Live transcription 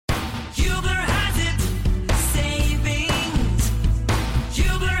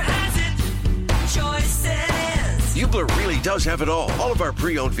does have it all. All of our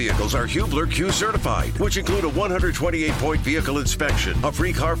pre-owned vehicles are Hubler Q certified, which include a 128-point vehicle inspection, a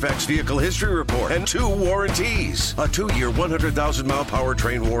free Carfax vehicle history report, and 2 warranties. A 2-year, 100,000-mile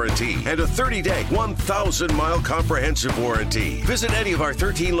powertrain warranty, and a 30-day, 1,000-mile comprehensive warranty. Visit any of our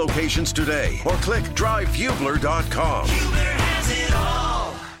 13 locations today, or click drivehubler.com. Hubler has it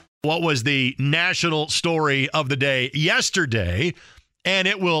all. What was the national story of the day yesterday? And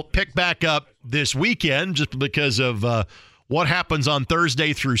it will pick back up this weekend just because of what happens on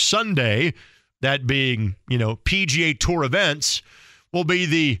Thursday through Sunday, that being, PGA Tour events, will be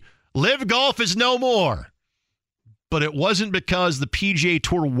the Live Golf is no more. But it wasn't because the PGA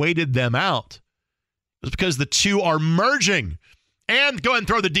Tour waited them out. It was because the two are merging. And go ahead and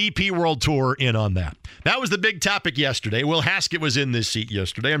throw the DP World Tour in on that. That was the big topic yesterday. Will Haskett was in this seat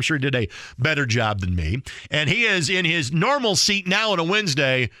yesterday. I'm sure he did a better job than me. And he is in his normal seat now on a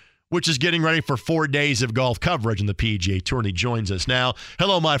Wednesday, which is getting ready for 4 days of golf coverage in the PGA Tour. And he joins us now.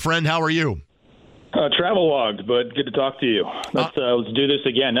 Hello, my friend. How are you? Travel logged, but good to talk to you. Let's do this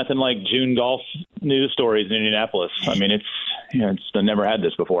again. Nothing like June golf news stories in Indianapolis. I mean, I never had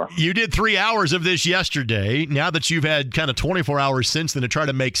this before. You did 3 hours of this yesterday. Now that you've had kind of 24 hours since then to try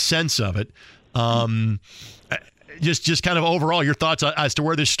to make sense of it, just kind of overall, your thoughts as to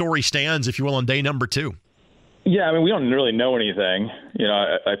where this story stands, if you will, on day number 2. Yeah, I mean, we don't really know anything.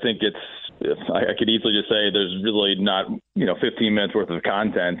 I think I could easily just say there's really not, 15 minutes worth of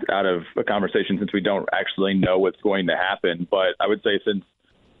content out of a conversation since we don't actually know what's going to happen. But I would say since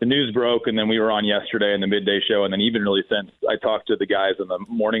the news broke and then we were on yesterday in the midday show, and then even really since I talked to the guys on the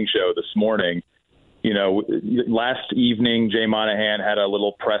morning show this morning, last evening, Jay Monahan had a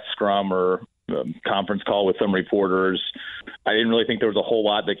little press scrum or conference call with some reporters. I didn't really think there was a whole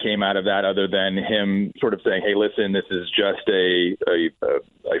lot that came out of that other than him sort of saying, hey, listen, this is just a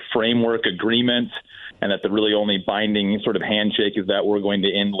framework agreement, and that the really only binding sort of handshake is that we're going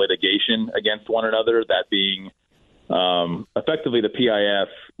to end litigation against one another, that being effectively the PIF,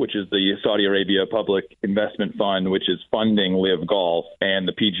 which is the Saudi Arabia Public Investment Fund, which is funding Live Golf, and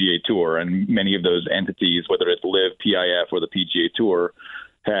the PGA Tour. And many of those entities, whether it's Live, PIF, or the PGA Tour,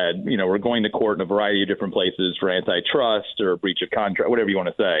 we're going to court in a variety of different places for antitrust or breach of contract, whatever you want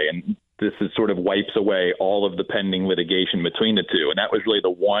to say. And this is sort of wipes away all of the pending litigation between the two. And that was really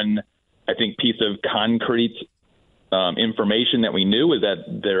the one, I think, piece of concrete information that we knew, is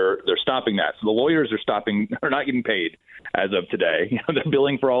that they're stopping that. So the lawyers are not getting paid as of today. They're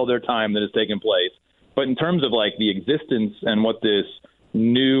billing for all their time that has taken place. But in terms of like the existence and what this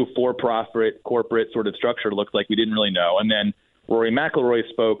new for-profit corporate sort of structure looks like, we didn't really know. And then Rory McIlroy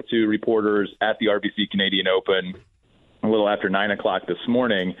spoke to reporters at the RBC Canadian Open a little after 9 o'clock this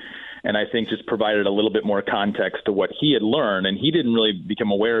morning, and I think just provided a little bit more context to what he had learned. And he didn't really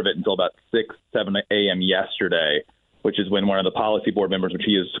become aware of it until about 7 a.m. yesterday, which is when one of the policy board members, which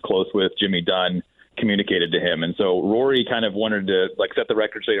he is close with, Jimmy Dunn, communicated to him. And so Rory kind of wanted to set the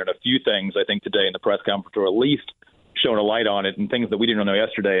record straight on a few things, I think, today in the press conference, or at least shone a light on it, and things that we didn't know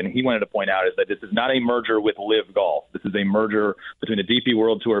yesterday. And he wanted to point out is that this is not a merger with Live Golf. This is a merger between the DP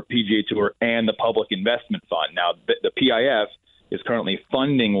World Tour, PGA Tour, and the Public Investment Fund. Now, the PIF is currently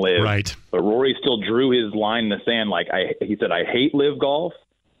funding Live, right, but Rory still drew his line in the sand. He said, I hate Live Golf.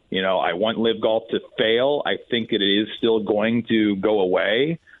 I want Live Golf to fail. I think that it is still going to go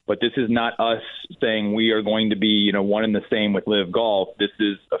away. But this is not us saying we are going to be, one and the same with Live Golf. This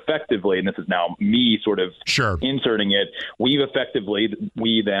is effectively, and this is now me sort of inserting it, we,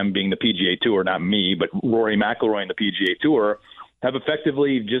 them being the PGA Tour, not me, but Rory McIlroy and the PGA Tour, have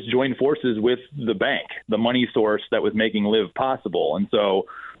effectively just joined forces with the bank, the money source that was making Live possible. And so,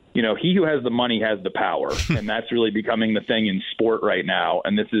 he who has the money has the power, and that's really becoming the thing in sport right now.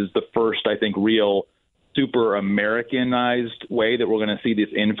 And this is the first, I think, real super Americanized way that we're going to see this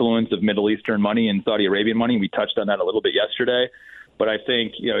influence of Middle Eastern money and Saudi Arabian money. We touched on that a little bit yesterday. But I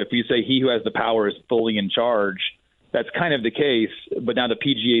think, if you say he who has the power is fully in charge, that's kind of the case. But now the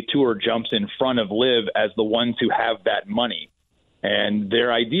PGA Tour jumps in front of Live as the ones who have that money. And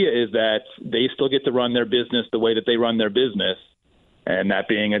their idea is that they still get to run their business the way that they run their business, and that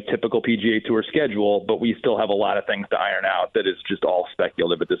being a typical PGA Tour schedule, but we still have a lot of things to iron out that is just all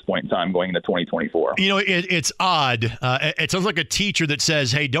speculative at this point in time going into 2024. It's odd. It sounds like a teacher that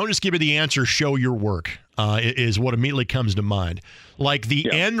says, hey, don't just give me the answer, show your work, is what immediately comes to mind. Like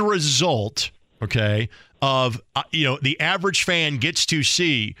the end result, okay, of, the average fan gets to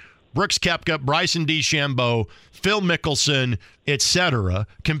see Brooks Koepka, Bryson DeChambeau, Phil Mickelson, etc.,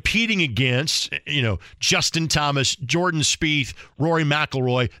 competing against, Justin Thomas, Jordan Spieth, Rory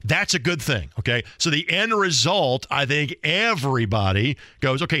McIlroy. That's a good thing, okay? So the end result, I think everybody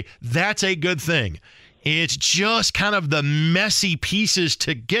goes, okay, that's a good thing. It's just kind of the messy pieces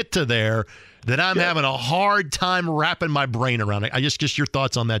to get to there that I'm having a hard time wrapping my brain around. I just your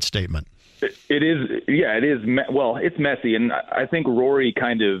thoughts on that statement. It is. Yeah, it is. Well, it's messy. And I think Rory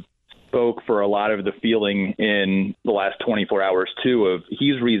kind of spoke for a lot of the feeling in the last 24 hours, too, of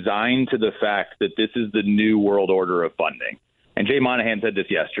he's resigned to the fact that this is the new world order of funding. And Jay Monahan said this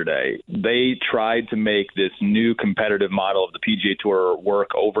yesterday. They tried to make this new competitive model of the PGA Tour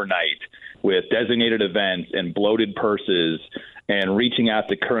work overnight with designated events and bloated purses and reaching out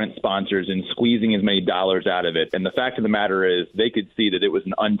to current sponsors and squeezing as many dollars out of it. And the fact of the matter is they could see that it was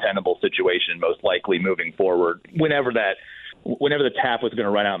an untenable situation, most likely moving forward, whenever the tap was going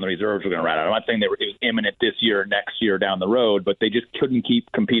to run out and the reserves were going to run out. I'm not saying it was imminent this year or next year down the road, but they just couldn't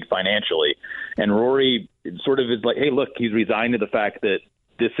compete financially. And Rory sort of is like, hey, look, he's resigned to the fact that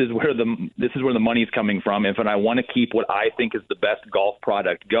this is where the money's coming from. If I want to keep what I think is the best golf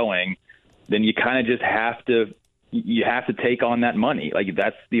product going, then you kind of just have to take on that money. Like,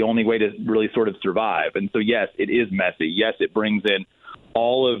 that's the only way to really sort of survive. And so, yes, it is messy. Yes, it brings in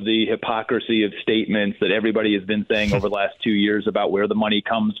all of the hypocrisy of statements that everybody has been saying over the last 2 years about where the money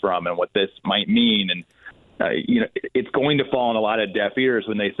comes from and what this might mean. And, it's going to fall on a lot of deaf ears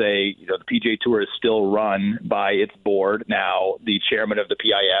when they say, the PGA Tour is still run by its board. Now, the chairman of the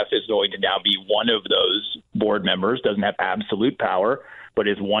PIF is going to now be one of those board members, doesn't have absolute power, but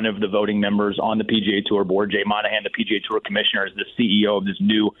is one of the voting members on the PGA Tour board. Jay Monahan, the PGA Tour commissioner, is the CEO of this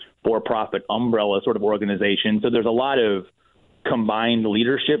new for-profit umbrella sort of organization. So there's a lot of combined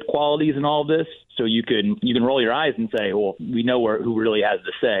leadership qualities in all of this. So you can roll your eyes and say, well, we know who really has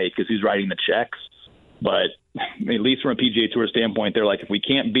the say because who's writing the checks. But at least from a PGA Tour standpoint, they're like, if we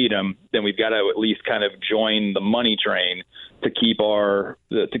can't beat them, then we've got to at least kind of join the money train to keep our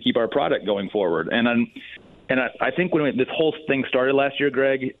product going forward. And I think when this whole thing started last year,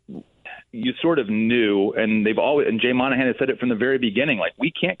 Greg, you sort of knew, and Jay Monahan has said it from the very beginning, like,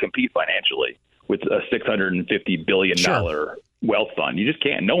 we can't compete financially with a $650 billion wealth fund. You just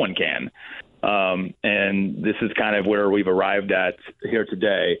can't. No one can. And this is kind of where we've arrived at here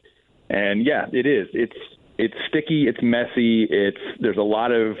today. And yeah, it is. It's sticky. It's messy. There's a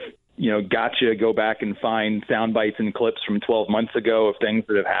lot of, gotcha, go back and find sound bites and clips from 12 months ago of things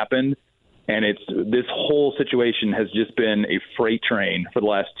that have happened. And this whole situation has just been a freight train for the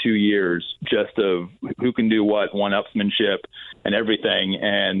last 2 years, just of who can do what, one-upsmanship and everything.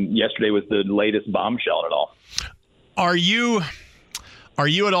 And yesterday was the latest bombshell in it all. Are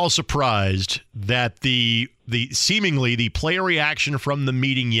you at all surprised that the seemingly the player reaction from the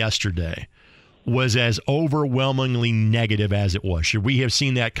meeting yesterday was as overwhelmingly negative as it was? Should we have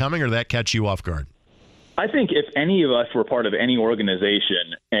seen that coming, or did that catch you off guard? I think if any of us were part of any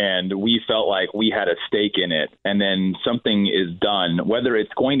organization and we felt like we had a stake in it, and then something is done, whether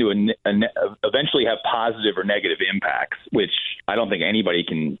it's going to eventually have positive or negative impacts, which I don't think anybody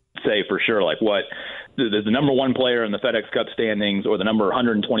can say for sure, like what the number one player in the FedEx Cup standings or the number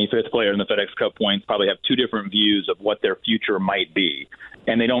 125th player in the FedEx Cup points probably have two different views of what their future might be.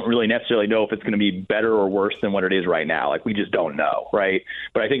 And they don't really necessarily know if it's going to be better or worse than what it is right now. Like, we just don't know, right?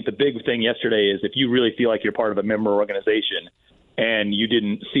 But I think the big thing yesterday is if you really feel like you're part of a member organization and you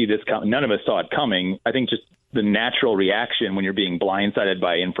didn't see this none of us saw it coming, I think just the natural reaction when you're being blindsided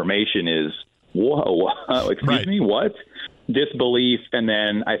by information is, whoa, excuse me, what? Disbelief. And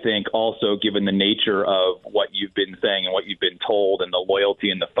then I think also, given the nature of what you've been saying and what you've been told and the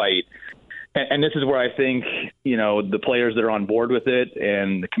loyalty in the fight, and this is where I think, the players that are on board with it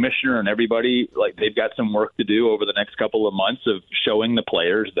and the commissioner and everybody, like, they've got some work to do over the next couple of months of showing the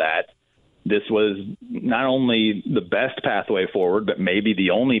players that this was not only the best pathway forward, but maybe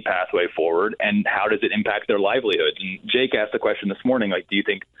the only pathway forward. And how does it impact their livelihoods? And Jake asked the question this morning, like, do you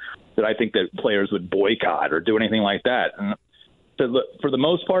think that I think that players would boycott or do anything like that? And so, look, for the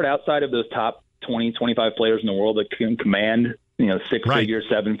most part, outside of those top 20, 25 players in the world that can command, six-figure,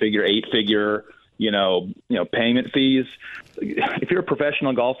 seven-figure, eight-figure, payment fees. If you're a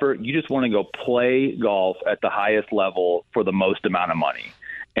professional golfer, you just want to go play golf at the highest level for the most amount of money.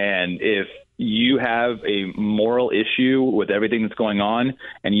 And if you have a moral issue with everything that's going on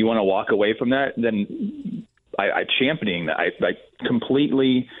and you want to walk away from that, then I championing that. I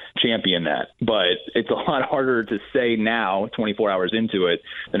completely champion that. But it's a lot harder to say now, 24 hours into it,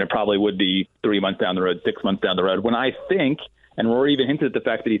 than it probably would be 3 months down the road, 6 months down the road, when I think, and Rory even hinted at the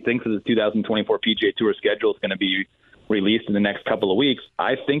fact that he thinks that the 2024 PGA Tour schedule is going to be released in the next couple of weeks.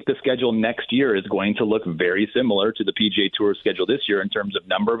 I think the schedule next year is going to look very similar to the PGA Tour schedule this year in terms of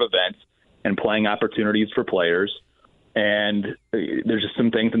number of events and playing opportunities for players. And there's just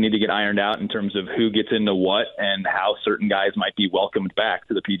some things that need to get ironed out in terms of who gets into what and how certain guys might be welcomed back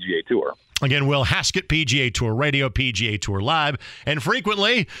to the PGA Tour. Again, Will Haskett, PGA Tour Radio, PGA Tour Live, and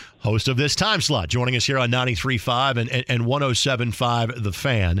frequently host of this time slot, joining us here on 93.5 and 107.5 The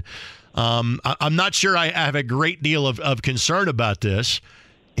Fan. I'm not sure I have a great deal of concern about this.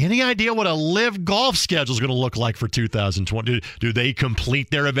 Any idea what a live golf schedule is going to look like for 2020? Do they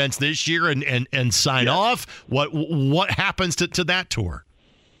complete their events this year and sign off? What happens to that tour?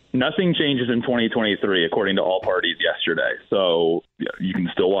 Nothing changes in 2023, according to all parties yesterday. So you can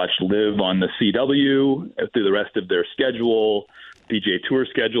still watch live on the CW through the rest of their schedule. PGA Tour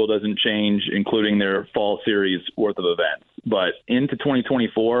schedule doesn't change, including their fall series worth of events. But into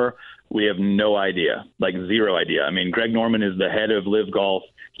 2024, we have no idea, like zero idea. I mean, Greg Norman is the head of Live Golf.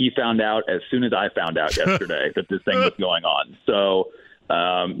 He found out as soon as I found out yesterday that this thing was going on. So,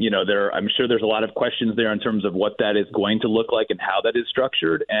 I'm sure there's a lot of questions there in terms of what that is going to look like and how that is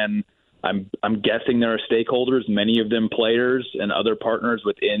structured. And I'm guessing there are stakeholders, many of them players and other partners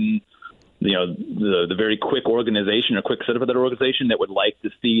within, the very quick organization or quick setup of that organization that would like to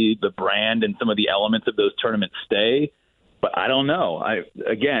see the brand and some of the elements of those tournaments stay. But I don't know.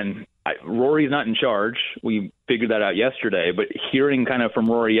 Rory's not in charge. We figured that out yesterday. But hearing kind of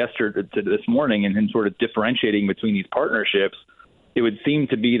from Rory yesterday to this morning and sort of differentiating between these partnerships, it would seem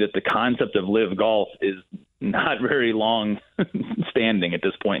to be that the concept of live golf is not very long standing at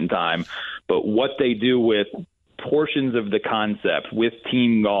this point in time. But what they do with portions of the concept, with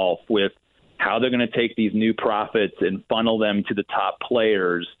team golf, with how they're going to take these new profits and funnel them to the top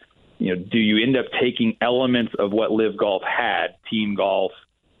players, do you end up taking elements of what live golf had, team golf,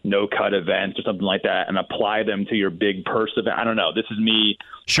 no-cut events or something like that, and apply them to your big purse event? I don't know. This is me.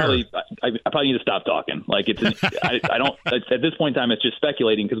 Sure. I probably need to stop talking. Like I don't. At this point in time, it's just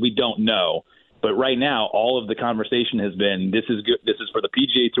speculating because we don't know. But right now, all of the conversation has been, this is good. This is for the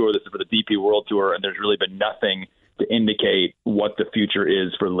PGA Tour. This is for the DP World Tour, and there's really been nothing to indicate what the future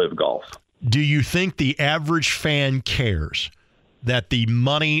is for live golf. Do you think the average fan cares that the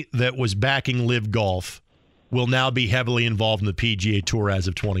money that was backing live golf will now be heavily involved in the PGA Tour as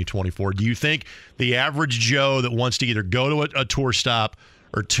of 2024? Do you think the average Joe that wants to either go to a tour stop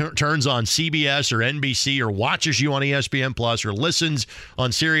or turns on CBS or NBC or watches you on ESPN Plus or listens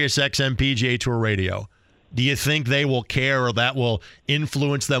on Sirius XM PGA Tour Radio, do you think they will care or that will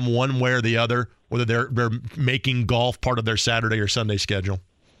influence them one way or the other, whether they're making golf part of their Saturday or Sunday schedule?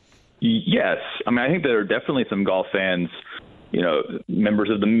 Yes. I mean, I think there are definitely some golf fans, members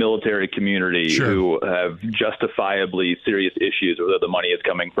of the military community who have justifiably serious issues where the money is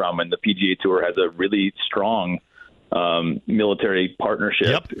coming from. And the PGA Tour has a really strong military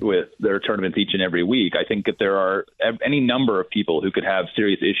partnership with their tournaments each and every week. I think that there are any number of people who could have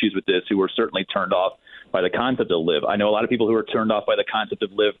serious issues with this who are certainly turned off by the concept of live. I know a lot of people who are turned off by the concept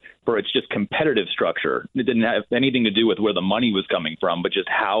of live for its just competitive structure. It didn't have anything to do with where the money was coming from, but just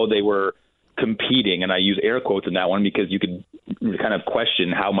how they were competing. And I use air quotes in that one because you could kind of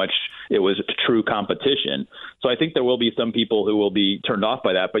question how much it was true competition. So I think there will be some people who will be turned off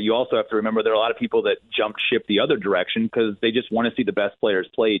by that, but you also have to remember there are a lot of people that jumped ship the other direction because they just want to see the best players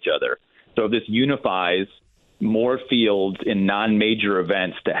play each other. So if this unifies more fields in non-major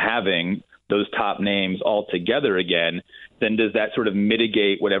events to having those top names all together again, then does that sort of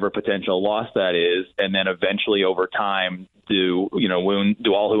mitigate whatever potential loss that is? And then eventually over time, do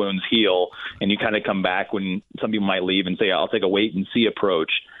all wounds heal? And you kind of come back when some people might leave and say, I'll take a wait and see approach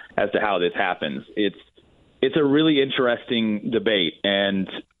as to how this happens. It's a really interesting debate, and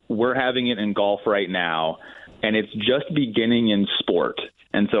we're having it in golf right now, and it's just beginning in sport.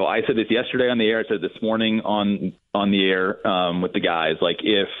 And so I said this yesterday on the air. I said this morning on the air with the guys. Like,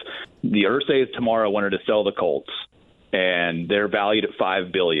 if the Ursays tomorrow wanted to sell the Colts and they're valued at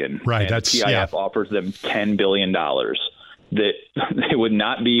 $5 billion, right? And That's PIF offers them $10 billion. That it would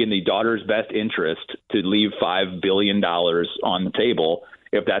not be in the daughter's best interest to leave $5 billion on the table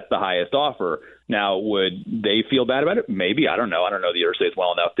if that's the highest offer. Now, would they feel bad about it? Maybe. I don't know. I don't know the Ursays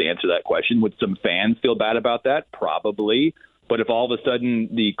well enough to answer that question. Would some fans feel bad about that? Probably. But if all of a sudden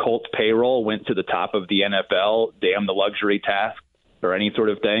the Colts payroll went to the top of the NFL, damn the luxury tax or any sort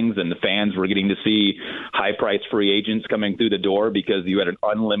of things, and the fans were getting to see high-priced free agents coming through the door because you had an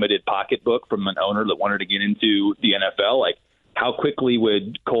unlimited pocketbook from an owner that wanted to get into the NFL, like, how quickly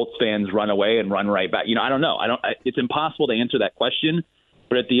would Colts fans run away and run right back? I don't know. It's impossible to answer that question.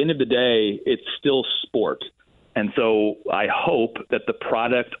 But at the end of the day, it's still sport. And so I hope that the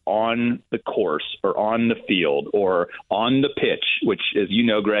product on the course or on the field or on the pitch, which, as you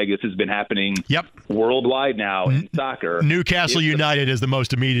know, Greg, this has been happening worldwide now in soccer. Newcastle United is the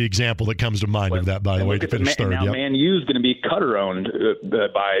most immediate example that comes to mind of that, by the way, to finish third. Now, Man U's going to be Qatar-owned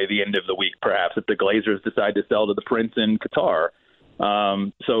by the end of the week, perhaps, if the Glazers decide to sell to the Prince in Qatar.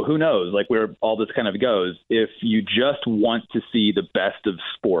 So who knows, like, where all this kind of goes. If you just want to see the best of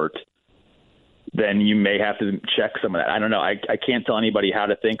sport, then you may have to check some of that. I don't know. I can't tell anybody how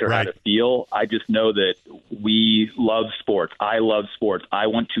to think or how to feel. I just know that we love sports. I love sports. I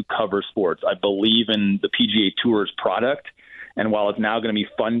want to cover sports. I believe in the PGA Tour's product. And while it's now going to be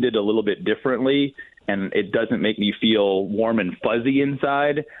funded a little bit differently and it doesn't make me feel warm and fuzzy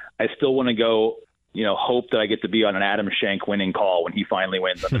inside, I still want to go, hope that I get to be on an Adam Schenk winning call when he finally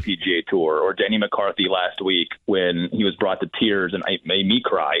wins on the PGA Tour, or Denny McCarthy last week when he was brought to tears and made me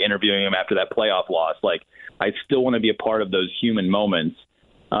cry interviewing him after that playoff loss. Like, I still want to be a part of those human moments.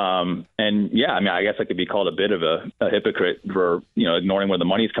 I guess I could be called a bit of a hypocrite for, ignoring where the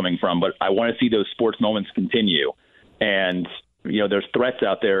money's coming from, but I want to see those sports moments continue. And, there's threats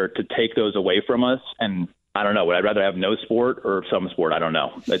out there to take those away from us. And I don't know. Would I rather have no sport or some sport? I don't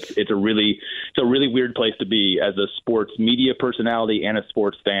know. It's a really weird place to be as a sports media personality and a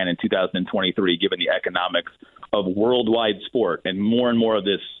sports fan in 2023, given the economics of worldwide sport, and more of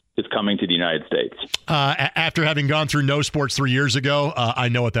this is coming to the United States. After having gone through no sports 3 years ago, I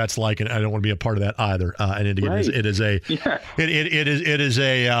know what that's like, and I don't want to be a part of that either.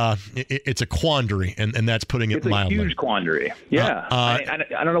 It's a quandary, and that's putting it mildly. It's a huge quandary. Yeah, I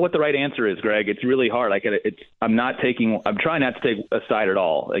don't know what the right answer is, Greg. It's really hard. I'm trying not to take a side at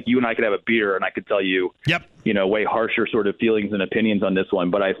all. Like, you and I could have a beer, and I could tell you, way harsher sort of feelings and opinions on this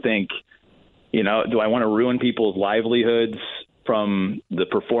one. But I think, do I want to ruin people's livelihoods from the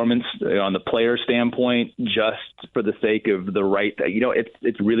performance on the player standpoint, just for the sake of the right?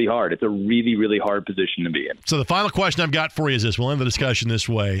 It's really hard. It's a really, really hard position to be in. So the final question I've got for you is this. We'll end the discussion this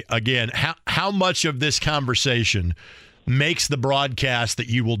way. Again, how much of this conversation makes the broadcast that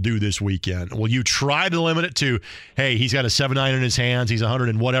you will do this weekend? Will you try to limit it to, hey, he's got a 7-9 in his hands, he's 100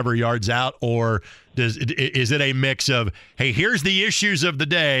 and whatever yards out, or is it a mix of, hey, here's the issues of the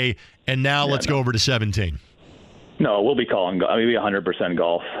day, and now let's go over to 17? No, we'll be calling. Maybe 100%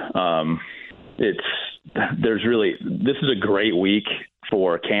 golf. This is a great week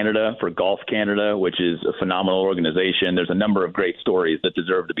for Canada, for Golf Canada, which is a phenomenal organization. There's a number of great stories that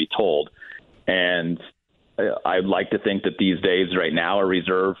deserve to be told. And I'd like to think that these days right now are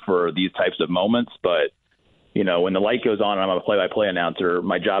reserved for these types of moments. But, when the light goes on and I'm a play-by-play announcer,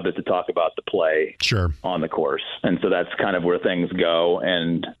 my job is to talk about the play on the course. And so that's kind of where things go.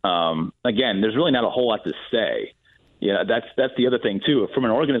 And, again, there's really not a whole lot to say. That's the other thing, too. From an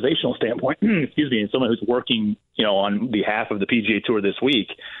organizational standpoint, and someone who's working, on behalf of the PGA Tour this week,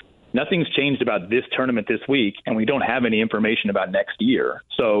 nothing's changed about this tournament this week, and we don't have any information about next year.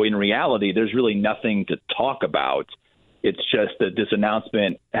 So in reality, there's really nothing to talk about. It's just that this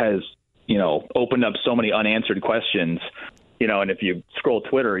announcement has, opened up so many unanswered questions. And if you scroll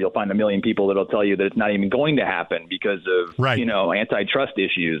Twitter, you'll find a million people that'll tell you that it's not even going to happen because of, antitrust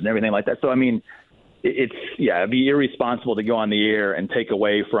issues and everything like that. So, it'd be irresponsible to go on the air and take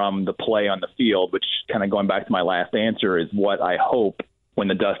away from the play on the field, which, kind of going back to my last answer, is what I hope when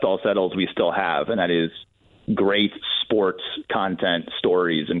the dust all settles we still have, and that is great sports content,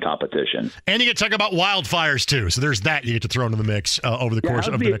 stories, and competition. And you get to talk about wildfires, too. So there's that you get to throw into the mix over the course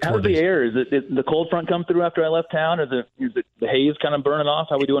of the next 4 days. How's the air? Is the cold front come through after I left town? Is the haze kind of burning off?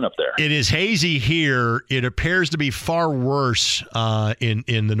 How are we doing up there? It is hazy here. It appears to be far worse in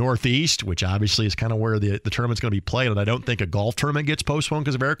the Northeast, which obviously is kind of where the tournament's going to be played. And I don't think a golf tournament gets postponed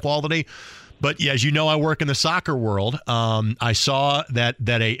because of air quality. But as you know, I work in the soccer world. I saw that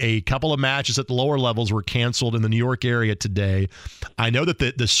a couple of matches at the lower levels were canceled in the New York area today. I know that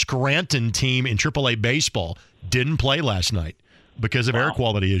the Scranton team in AAA baseball didn't play last night because of air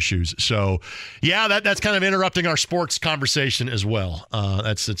quality issues. So, that's kind of interrupting our sports conversation as well.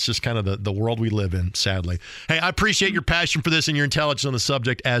 It's just kind of the world we live in, sadly. Hey, I appreciate your passion for this and your intelligence on the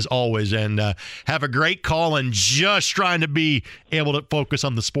subject as always, and have a great call, and just trying to be able to focus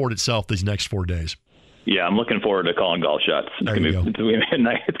on the sport itself these next 4 days. Yeah, I'm looking forward to calling golf shots. It's going to be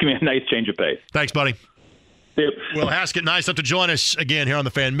a nice change of pace. Thanks, buddy. Yep. Will Haskett, nice enough to join us again here on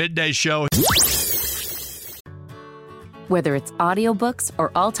the Fan Midday Show. Whether it's audiobooks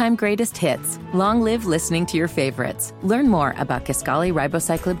or all-time greatest hits, long live listening to your favorites. Learn more about Kisqali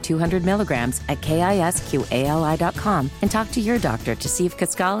Ribociclib 200 milligrams at KISQALI.com and talk to your doctor to see if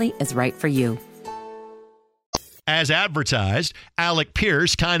Kisqali is right for you. As advertised, Alec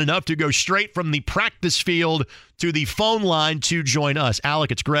Pierce, kind enough to go straight from the practice field to the phone line to join us.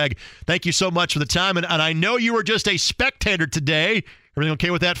 Alec, it's Greg. Thank you so much for the time. And I know you were just a spectator today. Everything okay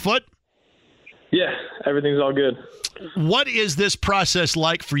with that foot? Yeah, everything's all good. What is this process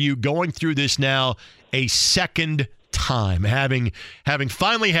like for you going through this now a second time, having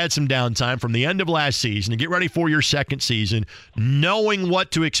finally had some downtime from the end of last season to get ready for your second season, knowing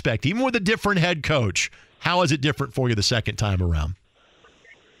what to expect, even with a different head coach? How is it different for you the second time around?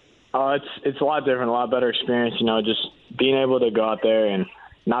 It's a lot different, a lot better experience. Just being able to go out there and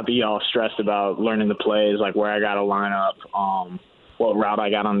not be all stressed about learning the plays, like where I got to line up, what route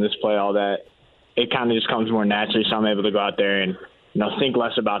I got on this play, all that. It kind of just comes more naturally, so I'm able to go out there and think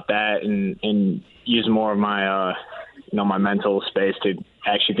less about that and use more of my my mental space to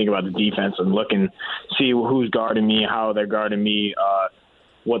actually think about the defense and look and see who's guarding me, how they're guarding me,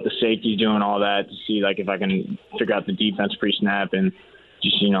 what the safety's doing, all that, to see if I can figure out the defense pre-snap and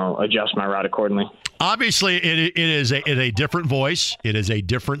just adjust my route accordingly. Obviously, it is a different voice. It is a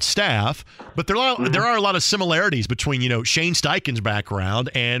different staff, but there are a lot of similarities between Shane Steichen's background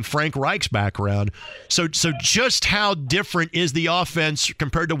and Frank Reich's background. So just how different is the offense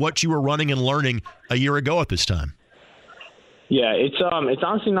compared to what you were running and learning a year ago at this time? Yeah, it's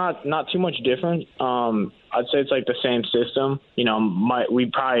honestly not too much different. I'd say it's like the same system. We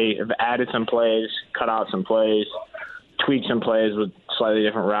probably have added some plays, cut out some plays, tweaked some plays with slightly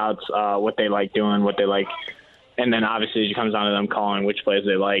different routes, what they like doing, what they like, and then obviously it comes down to them calling which plays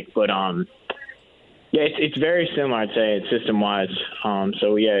they like. But yeah, it's very similar, I'd say, system wise.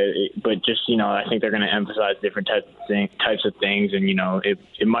 But just I think they're going to emphasize different types of things, and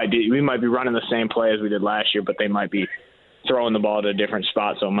it might be we might be running the same play as we did last year, but they might be throwing the ball to a different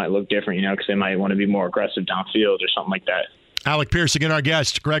spot, so it might look different, because they might want to be more aggressive downfield or something like that. Alec Pierce, again, our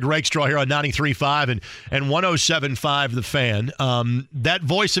guest. Greg Rakestraw here on 93.5 and 107.5 The Fan. That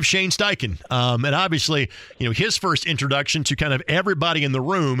voice of Shane Steichen. And obviously, his first introduction to kind of everybody in the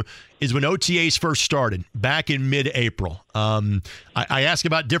room is when OTAs first started back in mid-April. I ask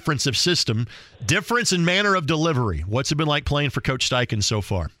about difference of system, difference in manner of delivery. What's it been like playing for Coach Steichen so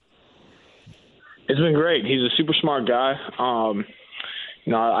far? It's been great. He's a super smart guy.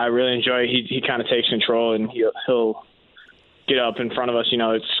 I really enjoy it. He kind of takes control, and he'll get up in front of us.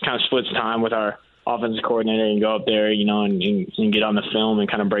 It's kind of splits time with our offensive coordinator and go up there, and get on the film and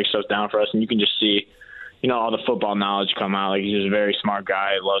kind of break stuff down for us. And you can just see, all the football knowledge come out. He's just a very smart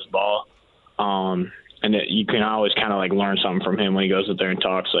guy, loves ball. And you can always kind of learn something from him when he goes up there and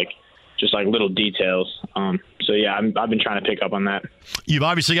talks, just little details. So yeah, I've been trying to pick up on that. You've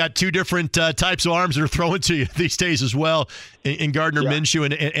obviously got two different types of arms that are thrown to you these days as well, in Gardner Minshew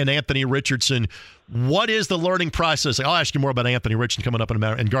and Anthony Richardson. What is the learning process? I'll ask you more about Anthony Richardson coming up in a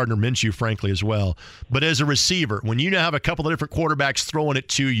minute, and Gardner Minshew, frankly, as well. But as a receiver, when you now have a couple of different quarterbacks throwing it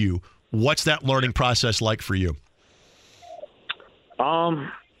to you, what's that learning process like for you?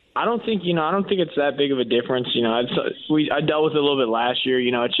 I don't think it's that big of a difference. I dealt with it a little bit last year.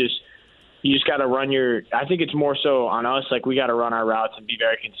 It's just, you just got to run I think it's more so on us. We got to run our routes and be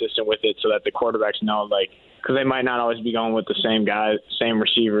very consistent with it so that the quarterbacks know, because they might not always be going with the same guys, same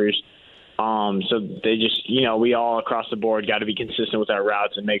receivers. So they just, we all across the board got to be consistent with our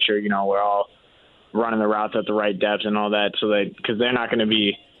routes and make sure, we're all running the routes at the right depths and all that. So because they're not going to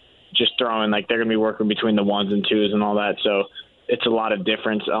be just throwing, they're going to be working between the ones and twos and all that. So it's a lot of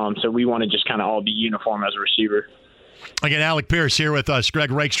difference. So we want to just kind of all be uniform as a receiver. Again, Alec Pierce here with us,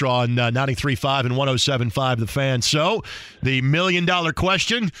 Greg Rakestraw on 93.5 and 107.5 The Fan. So, the million-dollar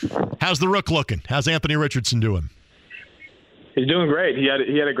question, how's the Rook looking? How's Anthony Richardson doing? He's doing great. He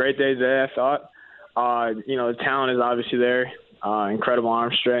had a great day today, I thought. The talent is obviously there. Incredible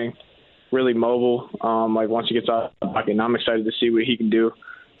arm strength, really mobile. Once he gets out of the pocket, and I'm excited to see what he can do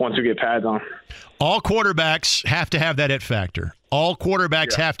once we get pads on. All quarterbacks have to have that it factor. All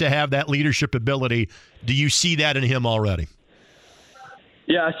quarterbacks have to have that leadership ability. Do you see that in him already?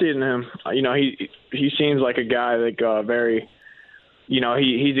 Yeah, I see it in him. He seems like a guy very.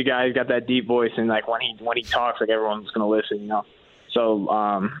 He's a guy who's got that deep voice, and when he talks, everyone's going to listen.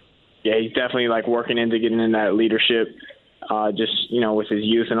 So he's definitely working into getting in that leadership, with his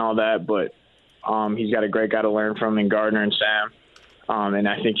youth and all that. But he's got a great guy to learn from in Gardner and Sam. And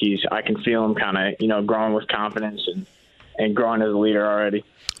I think I can feel him kind of, growing with confidence and growing as a leader already.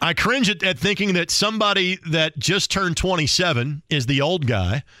 I cringe at thinking that somebody that just turned 27 is the old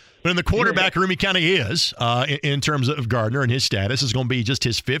guy. But in the quarterback room, he kind of is in terms of Gardner and his status. Is going to be just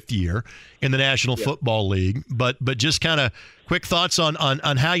his fifth year in the National Football League. But just kind of quick thoughts on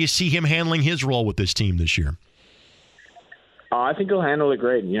how you see him handling his role with this team this year. I think he'll handle it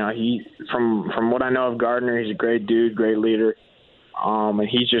great. He from what I know of Gardner, he's a great dude, great leader. And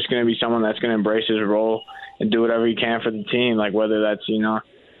he's just going to be someone that's going to embrace his role and do whatever he can for the team, like whether that's,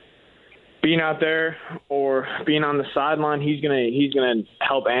 being out there or being on the sideline. He's gonna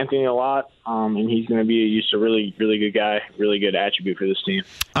help Anthony a lot, and he's going to be just a really, really good guy, really good attribute for this team.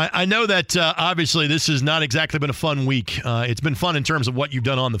 I know that obviously this has not exactly been a fun week. It's been fun in terms of what you've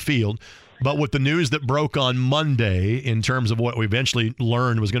done on the field, but with the news that broke on Monday in terms of what we eventually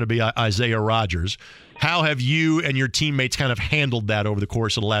learned was going to be Isaiah Rodgers, how have you and your teammates kind of handled that over the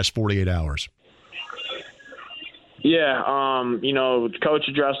course of the last 48 hours? Yeah, coach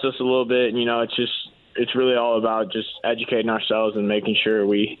addressed us a little bit. It's really all about just educating ourselves and making sure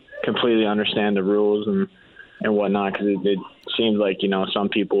we completely understand the rules and whatnot, because it seems like, some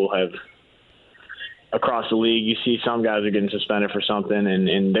people have across the league, you see some guys are getting suspended for something,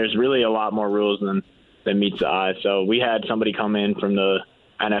 and there's really a lot more rules than meets the eye. So we had somebody come in from the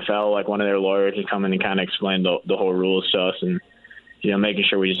NFL, like one of their lawyers, to come in and kind of explain the whole rules to us, and making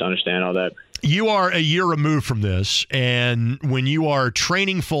sure we just understand all that. You are a year removed from this, and when you are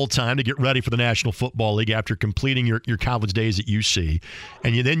training full-time to get ready for the National Football League after completing your college days at UC,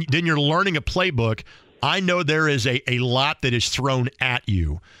 and then you're learning a playbook, I know there is a lot that is thrown at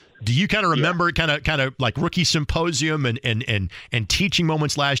you. Do you kind of remember kind of like rookie symposium and teaching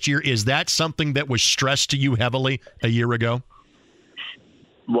moments last year? Is that something that was stressed to you heavily a year ago?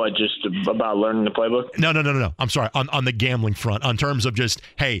 What, just about learning the playbook? No. I'm sorry. On the gambling front, on terms of just,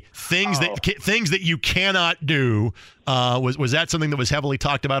 hey, things that you cannot do. Was that something that was heavily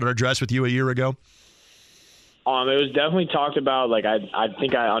talked about or addressed with you a year ago? It was definitely talked about. Like I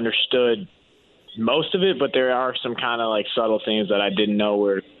think I understood most of it, but there are some kind of like subtle things that I didn't know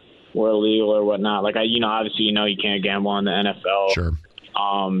were illegal or whatnot. Like obviously you can't gamble on the NFL. Sure.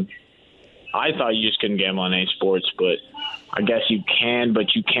 I thought you just couldn't gamble on any sports, but I guess you can,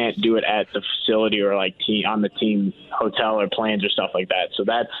 but you can't do it at the facility or like on the team hotel or planes or stuff like that. So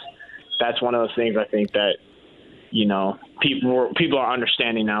that's one of those things I think that people are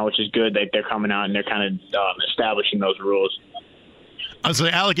understanding now, which is good that they're coming out and they're kind of establishing those rules. I was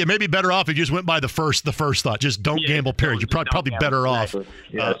saying, Alec, it may be better off if you just went by the first thought. Just don't gamble, period. You're probably better off.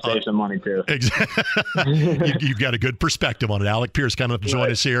 Yeah, save some money, too. Exactly. You've got a good perspective on it. Alec Pierce kind of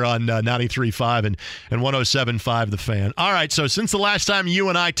joined us here on 93.5 and 107.5 The Fan. All right, so since the last time you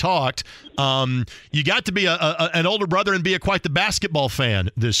and I talked, you got to be an older brother and be quite the basketball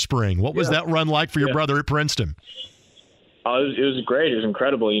fan this spring. What was that run like for your brother at Princeton? It was great. It was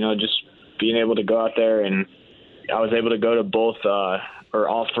incredible, just being able to go out there, and I was able to go to both or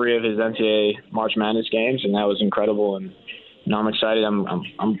all three of his NCAA March Madness games, and that was incredible. And I'm excited. I'm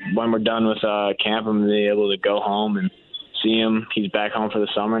when we're done with camp, I'm going to be able to go home and see him. He's back home for the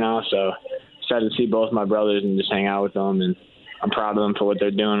summer now, so excited to see both my brothers and just hang out with them. And I'm proud of them for what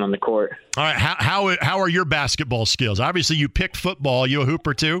they're doing on the court. All right, how are your basketball skills? Obviously, you picked football. You a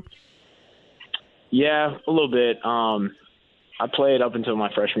hooper too? Yeah, a little bit. I played up until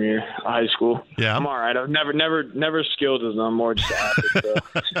my freshman year of high school. Yeah, I'm all right. I've never skilled as them. More just athlete. So.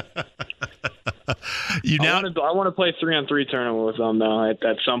 I want to play 3-on-3 tournament with them though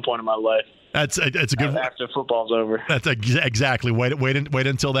at some point in my life. That's a good after football's over. That's exactly. Wait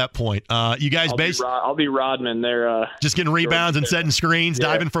until that point. You guys, I'll be Rodman. They're just getting rebounds and setting screens,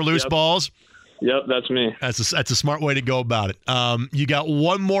 diving for loose balls. Yep, that's me. That's a smart way to go about it. You got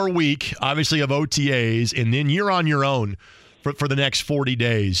one more week, obviously, of OTAs, and then you're on your own for the next 40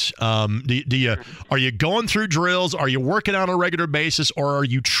 days. Are you going through drills? Are you working on a regular basis, or are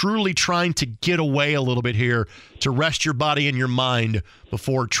you truly trying to get away a little bit here to rest your body and your mind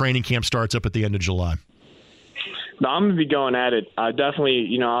before training camp starts up at the end of July? No, I'm going to be going at it. I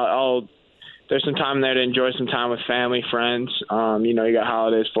definitely, there's some time there to enjoy some time with family, friends. You got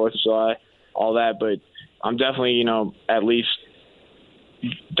holidays, 4th of July, all that, but I'm definitely, at least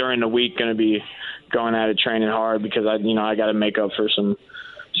during the week going to be going at it, training hard, because I got to make up for a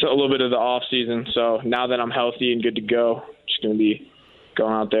little bit of the off season. So now that I'm healthy and good to go, just going to be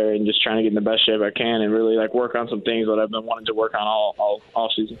going out there and just trying to get in the best shape I can and really work on some things that I've been wanting to work on all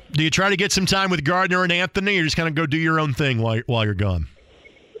off season. Do you try to get some time with Gardner and Anthony, or just kind of go do your own thing while you're gone?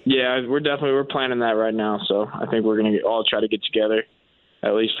 Yeah, we're planning that right now. So I think we're going to all try to get together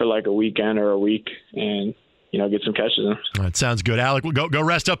at least for a weekend or a week and get some catches in. All right, sounds good. Alec, we'll go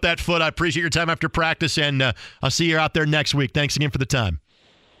rest up that foot. I appreciate your time after practice, and I'll see you out there next week. Thanks again for the time.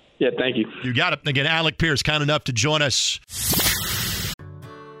 Yeah, thank you. You got it. Again, Alec Pierce, kind enough to join us.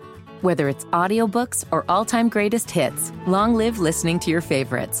 Whether it's audiobooks or all-time greatest hits, long live listening to your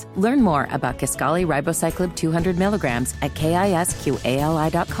favorites. Learn more about Kisqali Ribociclib 200 milligrams at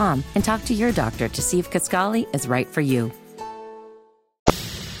KISQALI.com and talk to your doctor to see if Kisqali is right for you.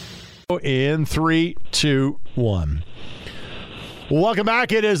 In 3, 2, 1. Welcome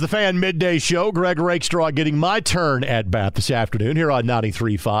back. It is the Fan Midday Show. Greg Rakestraw getting my turn at bat this afternoon here on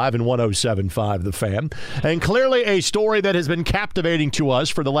 93.5 and 107.5 The Fan. And clearly a story that has been captivating to us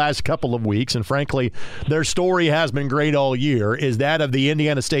for the last couple of weeks, and frankly, their story has been great all year, is that of the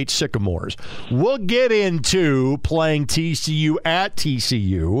Indiana State Sycamores. We'll get into playing TCU at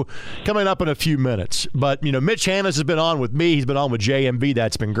TCU coming up in a few minutes. But, Mitch Hannes has been on with me. He's been on with JMV.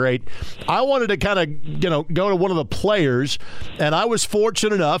 That's been great. I wanted to kind of, go to one of the players, and I was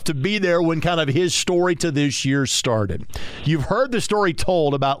fortunate enough to be there when kind of his story to this year started. You've heard the story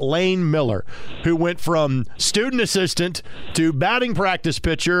told about Lane Miller, who went from student assistant to batting practice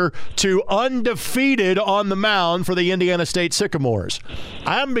pitcher to undefeated on the mound for the Indiana State Sycamores.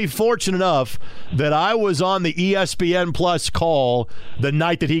 I'm be fortunate enough that I was on the ESPN Plus call the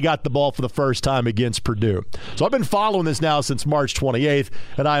night that he got the ball for the first time against Purdue. So I've been following this now since March 28th,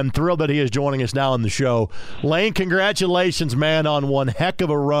 and I am thrilled that he is joining us now on the show. Lane, congratulations, man, on one heck of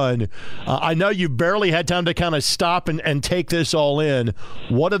a run. I know you barely had time to kind of stop and take this all in.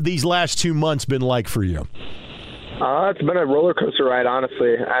 What have these last 2 months been like for you? It's been a roller coaster ride,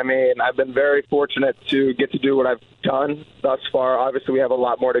 honestly. I mean, I've been very fortunate to get to do what I've done thus far. Obviously, we have a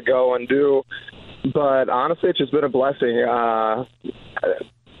lot more to go and do, but honestly, it's just been a blessing.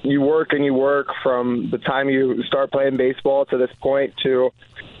 You work and you work from the time you start playing baseball to this point to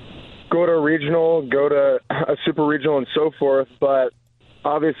go to a regional, go to a super regional, and so forth. But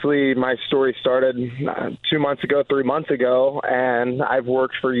obviously, my story started 2 months ago, 3 months ago, and I've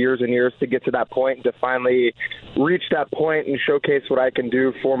worked for years and years to get to that point and to finally reach that point and showcase what I can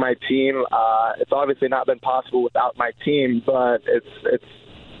do for my team. It's obviously not been possible without my team, but it's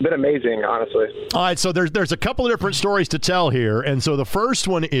been amazing, honestly. All right, so there's a couple of different stories to tell here. And so the first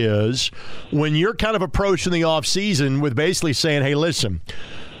one is when you're kind of approaching the offseason with basically saying, hey, listen,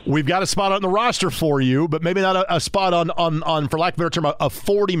 we've got a spot on the roster for you, but maybe not a spot on, for lack of a better term, a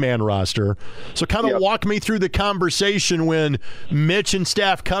 40-man roster. So kind of walk me through the conversation when Mitch and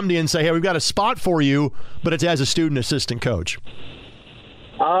staff come to you and say, hey, we've got a spot for you, but it's as a student assistant coach.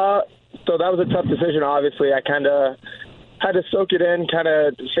 So that was a tough decision, obviously. I kind of had to soak it in, kind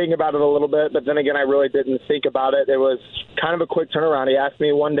of think about it a little bit, but then again, I really didn't think about it. It was kind of a quick turnaround. He asked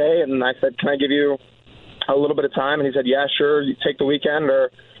me one day, and I said, can I give you a little bit of time? And he said, yeah, sure, you take the weekend or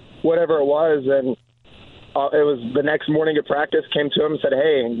whatever it was. And it was the next morning at practice, came to him and said,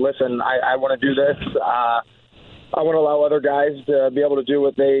 hey, listen, I want to do this. I want to allow other guys to be able to do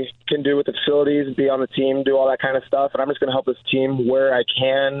what they can do with the facilities, be on the team, do all that kind of stuff. And I'm just going to help this team where I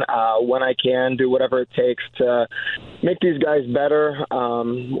can, when I can, do whatever it takes to make these guys better.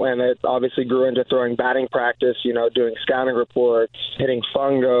 And it obviously grew into throwing batting practice, doing scouting reports, hitting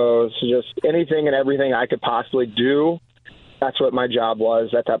fungos, just anything and everything I could possibly do. That's what my job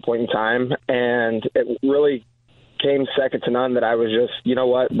was at that point in time. And it really came second to none that I was just, you know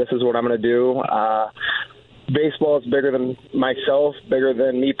what, this is what I'm going to do. Baseball is bigger than myself, bigger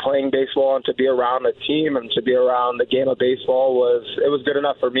than me playing baseball, and to be around the team and to be around the game of baseball was good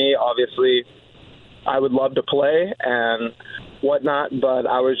enough for me. Obviously, I would love to play and whatnot, but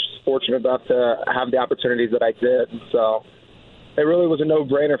I was fortunate enough to have the opportunities that I did. So it really was a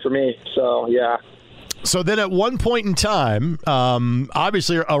no-brainer for me. So, yeah. So then at one point in time,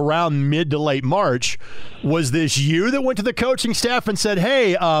 obviously around mid to late March, was this you that went to the coaching staff and said,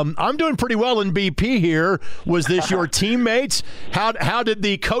 hey, I'm doing pretty well in BP here. Was this your teammates? How did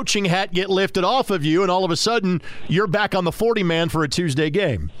the coaching hat get lifted off of you, and all of a sudden you're back on the 40-man for a Tuesday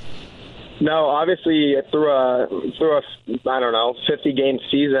game? No, obviously through a 50-game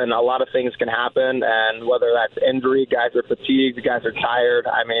season, a lot of things can happen, and whether that's injury, guys are fatigued, guys are tired.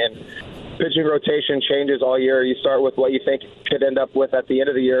 I mean, pitching rotation changes all year. You start with what you think could end up with at the end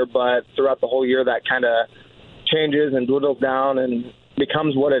of the year, but throughout the whole year that kind of changes and dwindles down and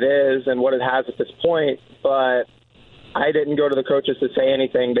becomes what it is and what it has at this point. But I didn't go to the coaches to say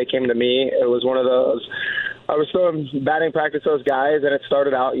anything. They came to me. It was one of those, I was throwing batting practice those guys, and it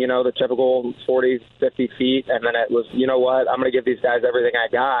started out, the typical 40, 50 feet, and then it was, you know what, I'm going to give these guys everything I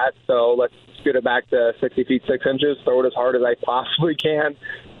got, so let's scoot it back to 60 feet, 6 inches, throw it as hard as I possibly can,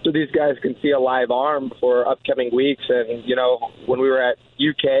 so these guys can see a live arm for upcoming weeks. And, when we were at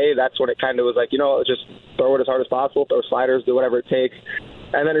UK, that's when it kind of was like, just throw it as hard as possible, throw sliders, do whatever it takes.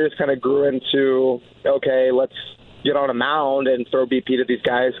 And then it just kind of grew into, okay, let's get on a mound and throw BP to these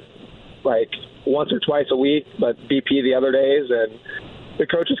guys like once or twice a week, but BP the other days. And the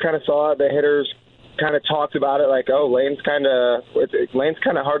coaches kind of saw it. The hitters kind of talked about it like, oh, Lane's kind of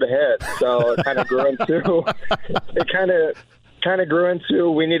hard to hit. So it kind of grew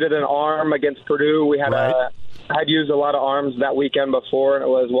into we needed an arm against Purdue. We had I'd used a lot of arms that weekend before, and it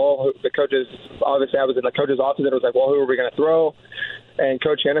was, well, the coaches, obviously I was in the coach's office, and it was like, well, who are we going to throw? And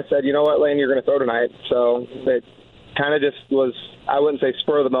Coach Hanna said, you know what, Lane, you're going to throw tonight. So it kind of just was, I wouldn't say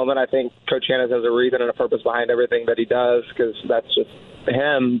spur of the moment. I think Coach Hanna has a reason and a purpose behind everything that he does, because that's just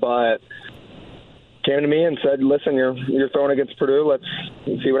him. But came to me and said, listen, you're throwing against Purdue. Let's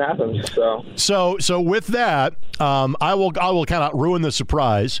see what happens. So with that, I will kind of ruin the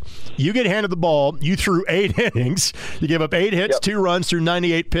surprise. You get handed the ball. You threw 8 innings. You gave up 8 hits, 2 runs through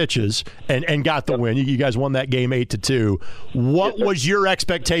 98 pitches, and got the win. You guys won that game 8-2. What was your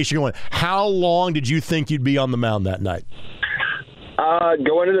expectation going? How long did you think you'd be on the mound that night?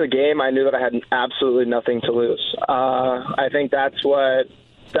 Going into the game, I knew that I had absolutely nothing to lose. I think that's what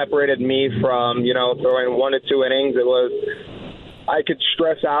separated me from, throwing 1 to 2 innings. It was, I could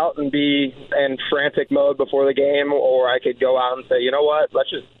stress out and be in frantic mode before the game, or I could go out and say, you know what, let's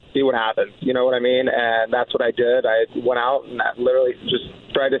just see what happens. You know what I mean? And that's what I did. I went out and I literally just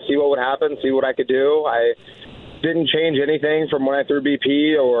tried to see what would happen, see what I could do. I didn't change anything from when I threw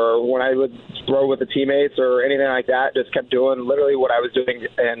BP or when I would throw with the teammates or anything like that. Just kept doing literally what I was doing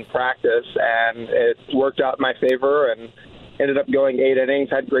in practice, and it worked out in my favor, and ended up going 8 innings,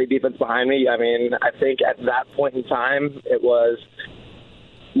 had great defense behind me. I mean, I think at that point in time, it was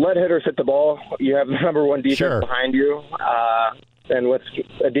let hitters hit the ball. You have the number one defense behind you. And with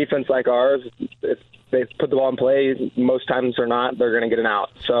a defense like ours, if they put the ball in play, most times or not, they're going to get an out.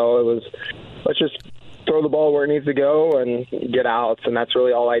 So it was, let's just throw the ball where it needs to go and get outs. And that's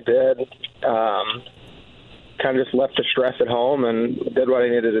really all I did. Kind of just left the stress at home and did what I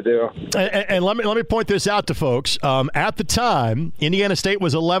needed to do. And let me point this out to folks. At the time, Indiana State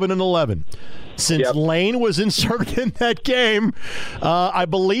was 11-11. Since Lane was inserted in that game, I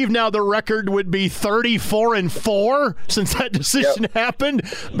believe now the record would be 34-4 since that decision happened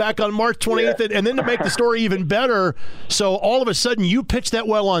back on March 28th. Yeah. And then to make the story even better, so all of a sudden you pitched that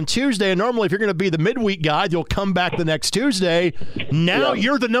well on Tuesday, and normally if you're going to be the midweek guy, you'll come back the next Tuesday. Now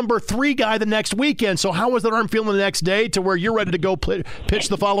you're the number 3 guy the next weekend. So how was that arm feeling the next day to where you're ready to go pitch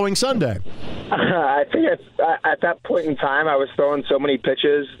the following Sunday? I think at that point in time, I was throwing so many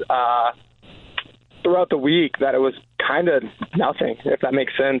pitches throughout the week that it was kind of nothing, if that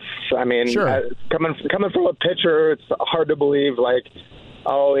makes sense. I mean, coming from a pitcher, it's hard to believe, like,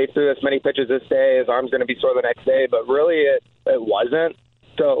 oh, he threw this many pitches this day, his arm's going to be sore the next day, but really it wasn't.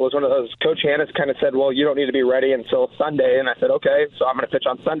 So it was one of those, Coach Hannes kind of said, well, you don't need to be ready until Sunday, and I said, okay, so I'm going to pitch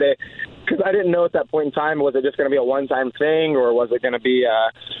on Sunday, because I didn't know at that point in time, was it just going to be a one-time thing, or was it going to be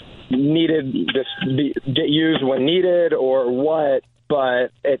get used when needed, or what? But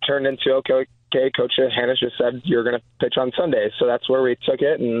it turned into, okay, Coach Hannes just said you're going to pitch on Sunday. So that's where we took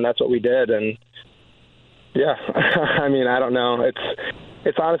it, and that's what we did. And, yeah, I mean, I don't know.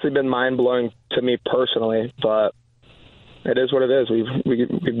 It's honestly been mind-blowing to me personally, but it is what it is.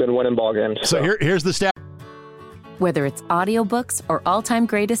 We've been winning ball games. So here's the stat. Whether it's audiobooks or all-time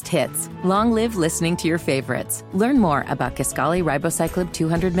greatest hits, long live listening to your favorites. Learn more about Kisqali Ribociclib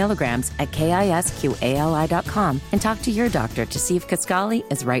 200 milligrams at KISQALI.com and talk to your doctor to see if Kisqali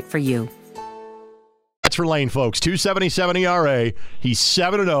is right for you. That's for Lane, folks. 2.77 ERA. He's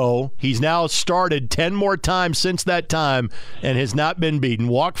 7-0. He's now started 10 more times since that time and has not been beaten.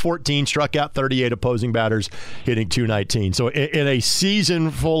 Walked 14, struck out 38 opposing batters, hitting .219. So in a season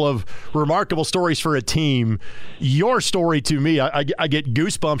full of remarkable stories for a team, your story to me, I get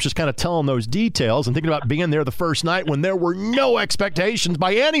goosebumps just kind of telling those details and thinking about being there the first night when there were no expectations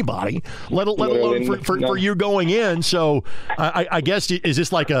by anybody, let alone for you going in. So I guess, is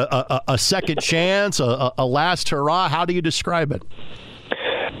this like a second chance, a last hurrah? How do you describe it?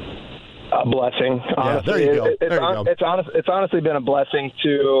 A blessing. Honestly. Yeah, there you go. It's honestly been a blessing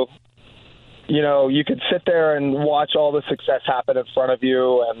to, you could sit there and watch all the success happen in front of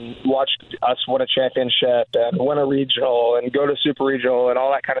you and watch us win a championship and win a regional and go to super regional and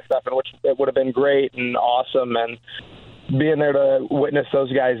all that kind of stuff, and which it would have been great and awesome, and being there to witness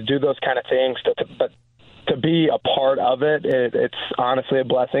those guys do those kind of things, but to be a part of it, it's honestly a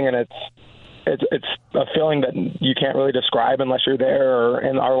blessing, and it's a feeling that you can't really describe unless you're there or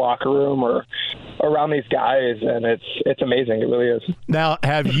in our locker room or around these guys, and it's amazing. It really is. Now,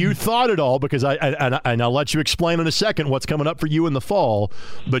 have you thought at all, because and I'll let you explain in a second what's coming up for you in the fall,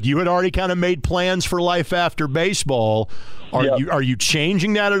 but you had already kind of made plans for life after baseball. Are you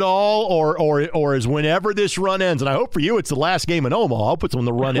changing that at all, or is whenever this run ends, and I hope for you it's the last game in Omaha, I hope it's when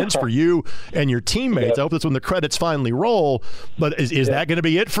the run ends for you and your teammates. I hope it's when the credits finally roll, but is that going to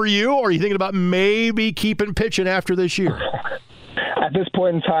be it for you, or are you thinking about maybe keeping pitching after this year? At this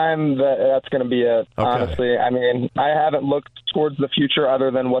point in time, that's going to be it, honestly. I mean, I haven't looked towards the future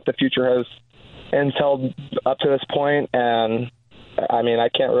other than what the future has intel up to this point, and I mean, I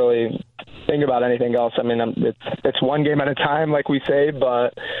can't really think about anything else. I mean, it's one game at a time, like we say,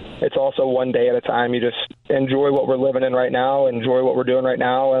 but it's also one day at a time. You just enjoy what we're living in right now, enjoy what we're doing right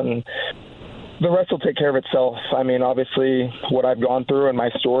now, and the rest will take care of itself. I mean, obviously, what I've gone through and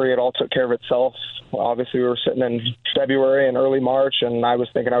my story, it all took care of itself. Obviously, we were sitting in February and early March, and I was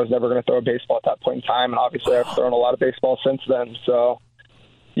thinking I was never going to throw a baseball at that point in time, and obviously I've thrown a lot of baseball since then, so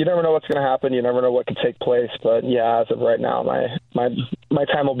you never know what's going to happen. You never know what could take place. But, yeah, as of right now, my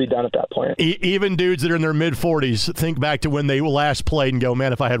time will be done at that point. Even dudes that are in their mid-40s think back to when they last played and go,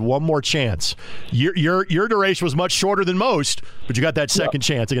 man, if I had one more chance. Your duration was much shorter than most, but you got that second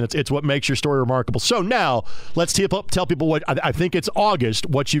chance. Again, it's what makes your story remarkable. So now let's tell people what I think it's August,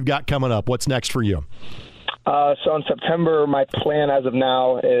 what you've got coming up. What's next for you? So in September, my plan as of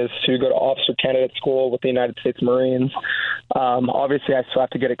now is to go to officer candidate school with the United States Marines. Obviously, I still have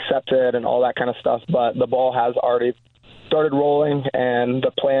to get accepted and all that kind of stuff, but the ball has already started rolling, and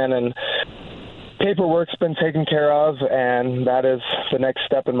the plan and paperwork's been taken care of, and that is the next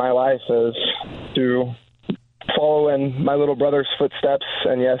step in my life, is to follow in my little brother's footsteps.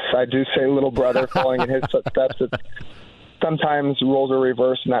 And yes, I do say little brother, following in his footsteps. Sometimes roles are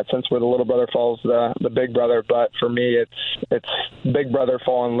reversed in that sense, where the little brother follows the big brother. But for me, it's big brother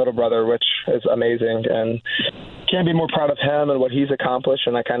following little brother, which is amazing, and can't be more proud of him and what he's accomplished.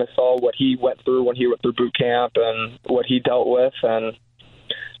 And I kind of saw what he went through when he went through boot camp and what he dealt with, and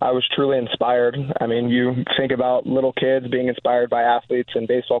I was truly inspired. I mean, you think about little kids being inspired by athletes and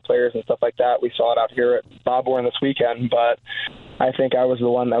baseball players and stuff like that. We saw it out here at Bob Warren this weekend, but I think I was the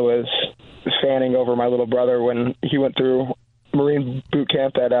one that was fanning over my little brother when he went through Marine boot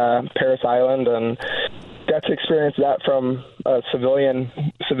camp at Paris Island, and got to experience that from a civilian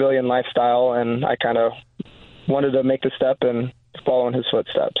lifestyle, and I kind of wanted to make the step and follow in his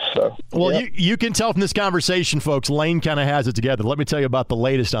footsteps. So, well, you can tell from this conversation, folks, Lane kind of has it together. Let me tell you about the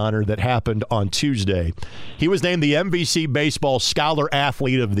latest honor that happened on Tuesday. He was named the MVC Baseball Scholar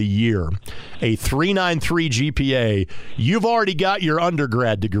Athlete of the Year, a 3.93 GPA. You've already got your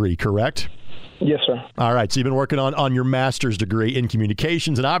undergrad degree, correct? Yes, sir. All right, so you've been working on your master's degree in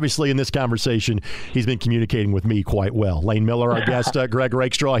communications, and obviously in this conversation, he's been communicating with me quite well. Lane Miller, our guest, Greg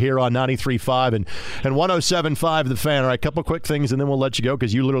Rakestraw here on 93.5 and 107.5 The Fan. All right, a couple quick things, and then we'll let you go,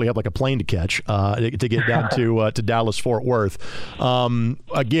 because you literally have like a plane to catch to get down to Dallas-Fort Worth.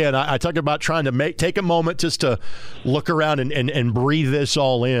 Again, I talk about trying to take a moment just to look around and breathe this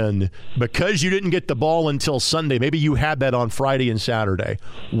all in. Because you didn't get the ball until Sunday, maybe you had that on Friday and Saturday.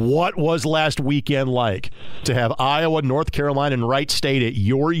 What was last weekend like to have Iowa, North Carolina, and Wright State at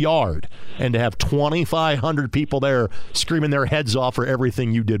your yard, and to have 2,500 people there screaming their heads off for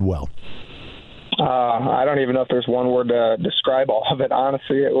everything you did well? I don't even know if there's one word to describe all of it.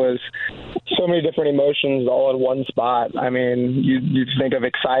 Honestly, it was so many different emotions all in one spot. I mean, you think of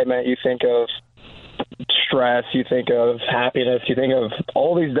excitement, you think of stress, you think of happiness, you think of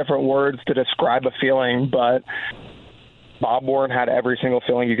all these different words to describe a feeling, but Bob Warren had every single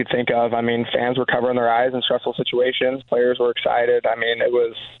feeling you could think of. I mean, fans were covering their eyes in stressful situations. Players were excited. I mean, it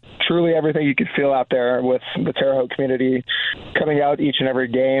was truly everything you could feel out there, with the Terre Haute community coming out each and every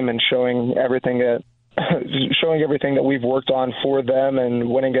game and showing everything that we've worked on for them, and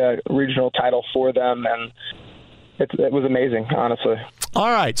winning a regional title for them. And it was amazing, honestly. All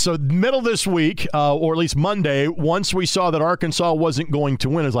right, so middle of this week, or at least Monday, once we saw that Arkansas wasn't going to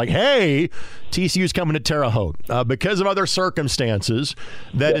win, it's like, hey, TCU's coming to Terre Haute. Because of other circumstances,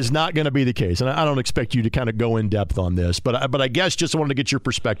 that is not going to be the case. And I don't expect you to kind of go in depth on this, but I guess just wanted to get your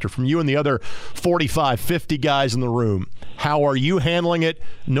perspective from you and the other 45, 50 guys in the room. How are you handling it,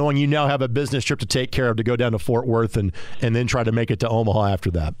 knowing you now have a business trip to take care of, to go down to Fort Worth and then try to make it to Omaha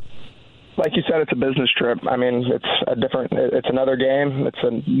after that? Like you said, it's a business trip. I mean, it's another game. It's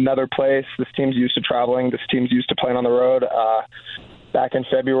another place. This team's used to traveling. This team's used to playing on the road. Back in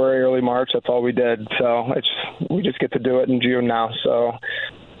February, early March, that's all we did. So we just get to do it in June now. So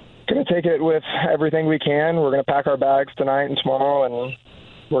going to take it with everything we can. We're going to pack our bags tonight and tomorrow, and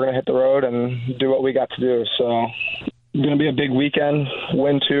we're going to hit the road and do what we got to do. So it's going to be a big weekend.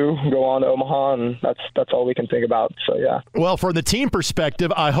 Win 2, go on to Omaha, and that's all we can think about. So, yeah. Well, from the team perspective,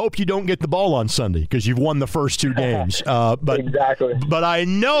 I hope you don't get the ball on Sunday, because you've won the first 2 games. Exactly. But I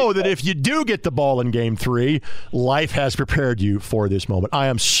know that if you do get the ball in Game 3, life has prepared you for this moment. I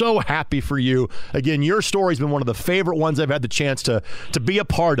am so happy for you. Again, your story's been one of the favorite ones I've had the chance to be a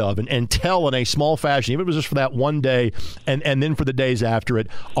part of and tell in a small fashion, even if it was just for that one day and then for the days after it.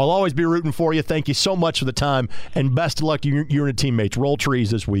 I'll always be rooting for you. Thank you so much for the time, and best of luck to you and your teammates. Roll trees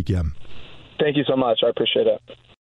this weekend. Thank you so much. I appreciate it.